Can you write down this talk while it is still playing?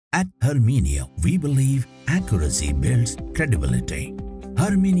At Herminio, we believe accuracy builds credibility.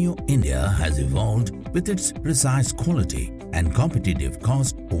 Herminio India has evolved with its precise quality and competitive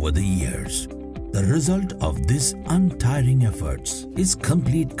cost over the years. The result of these untiring efforts is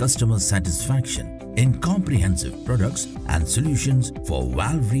complete customer satisfaction in comprehensive products and solutions for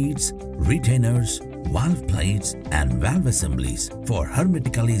valve reeds, retainers, valve plates and valve assemblies for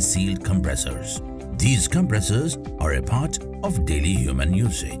hermetically sealed compressors. These compressors are a part of daily human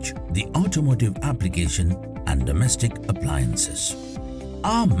usage, the automotive application and domestic appliances.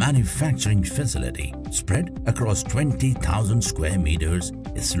 Our manufacturing facility, spread across 20,000 square meters,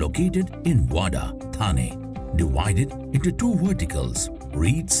 is located in Wada, Thane, divided into two verticals,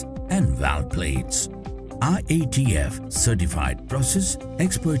 reeds and valve plates. IATF certified process,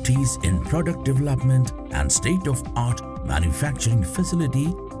 expertise in product development and state-of-art manufacturing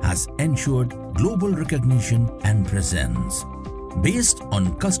facility has ensured global recognition and presence. Based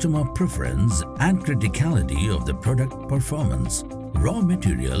on customer preference and criticality of the product performance, raw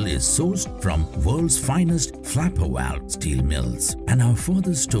material is sourced from world's finest flapper valve steel mills and are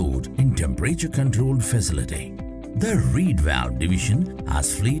further stored in temperature-controlled facility. The reed valve division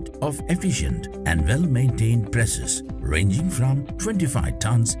has fleet of efficient and well-maintained presses ranging from 25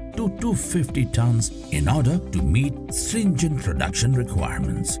 tons to 250 tons in order to meet stringent production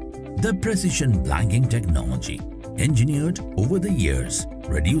requirements. The precision blanking technology, engineered over the years,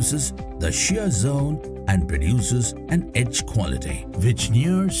 reduces the shear zone and produces an edge quality which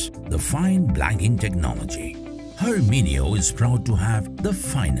nears the fine blanking technology. Herminio is proud to have the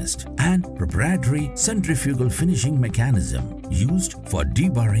finest and proprietary centrifugal finishing mechanism used for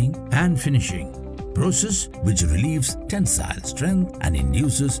deburring and finishing, process which relieves tensile strength and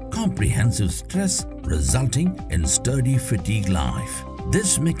induces comprehensive stress resulting in sturdy fatigue life.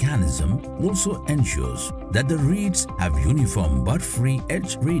 This mechanism also ensures that the reeds have uniform butt-free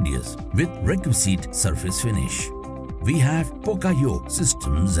edge radius with requisite surface finish. We have Poka-yoke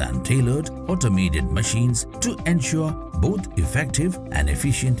systems and tailored automated machines to ensure both effective and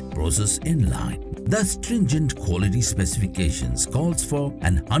efficient process in line. The stringent quality specifications calls for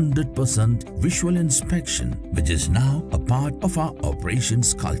an 100% visual inspection, which is now a part of our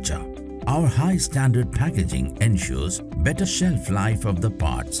operations culture. Our high standard packaging ensures better shelf life of the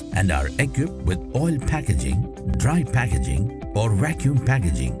parts and are equipped with oil packaging, dry packaging or vacuum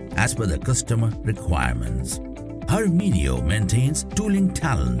packaging as per the customer requirements. Herminio maintains tooling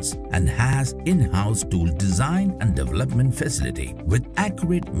talents and has in-house tool design and development facility with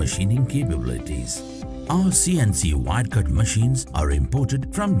accurate machining capabilities. Our CNC wide-cut machines are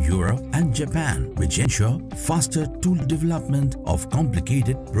imported from Europe and Japan, which ensure faster tool development of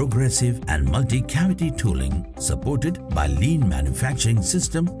complicated, progressive and multi-cavity tooling supported by lean manufacturing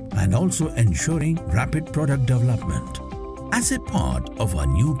system and also ensuring rapid product development. As a part of our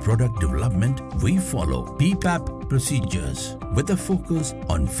new product development, we follow PPAP procedures with a focus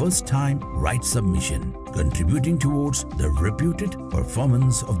on first-time right submission, contributing towards the reputed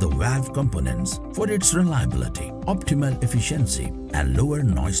performance of the valve components for its reliability, optimal efficiency and lower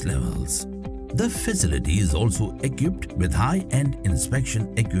noise levels. The facility is also equipped with high-end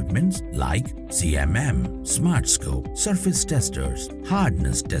inspection equipments like CMM, Smart Scope, surface testers,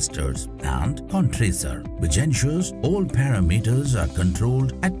 hardness testers and contracer, which ensures all parameters are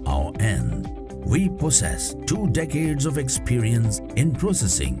controlled at our end. We possess 2 decades of experience in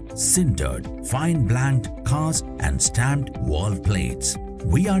processing sintered, fine blanked, cast and stamped valve plates.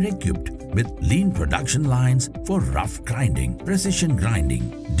 We are equipped with lean production lines for rough grinding, precision grinding,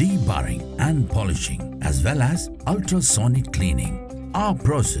 deburring and polishing, as well as ultrasonic cleaning. Our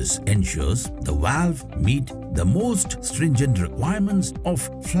process ensures the valve meet the most stringent requirements of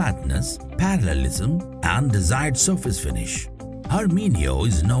flatness, parallelism and desired surface finish. Herminio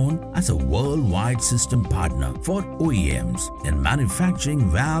is known as a worldwide system partner for OEMs in manufacturing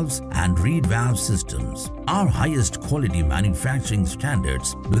valves and reed valve systems. Our highest quality manufacturing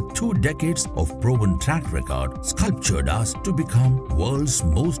standards with 2 decades of proven track record sculptured us to become world's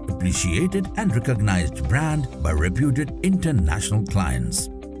most appreciated and recognized brand by reputed international clients.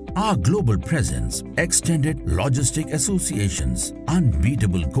 Our global presence, extended logistic associations,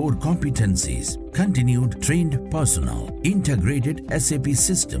 unbeatable core competencies, continued trained personnel, integrated SAP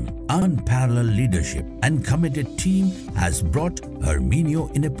system, unparalleled leadership and committed team has brought Herminio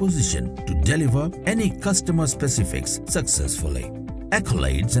in a position to deliver any customer specifics successfully.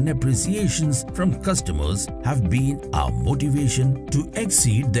 Accolades and appreciations from customers have been our motivation to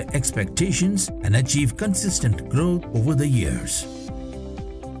exceed their expectations and achieve consistent growth over the years.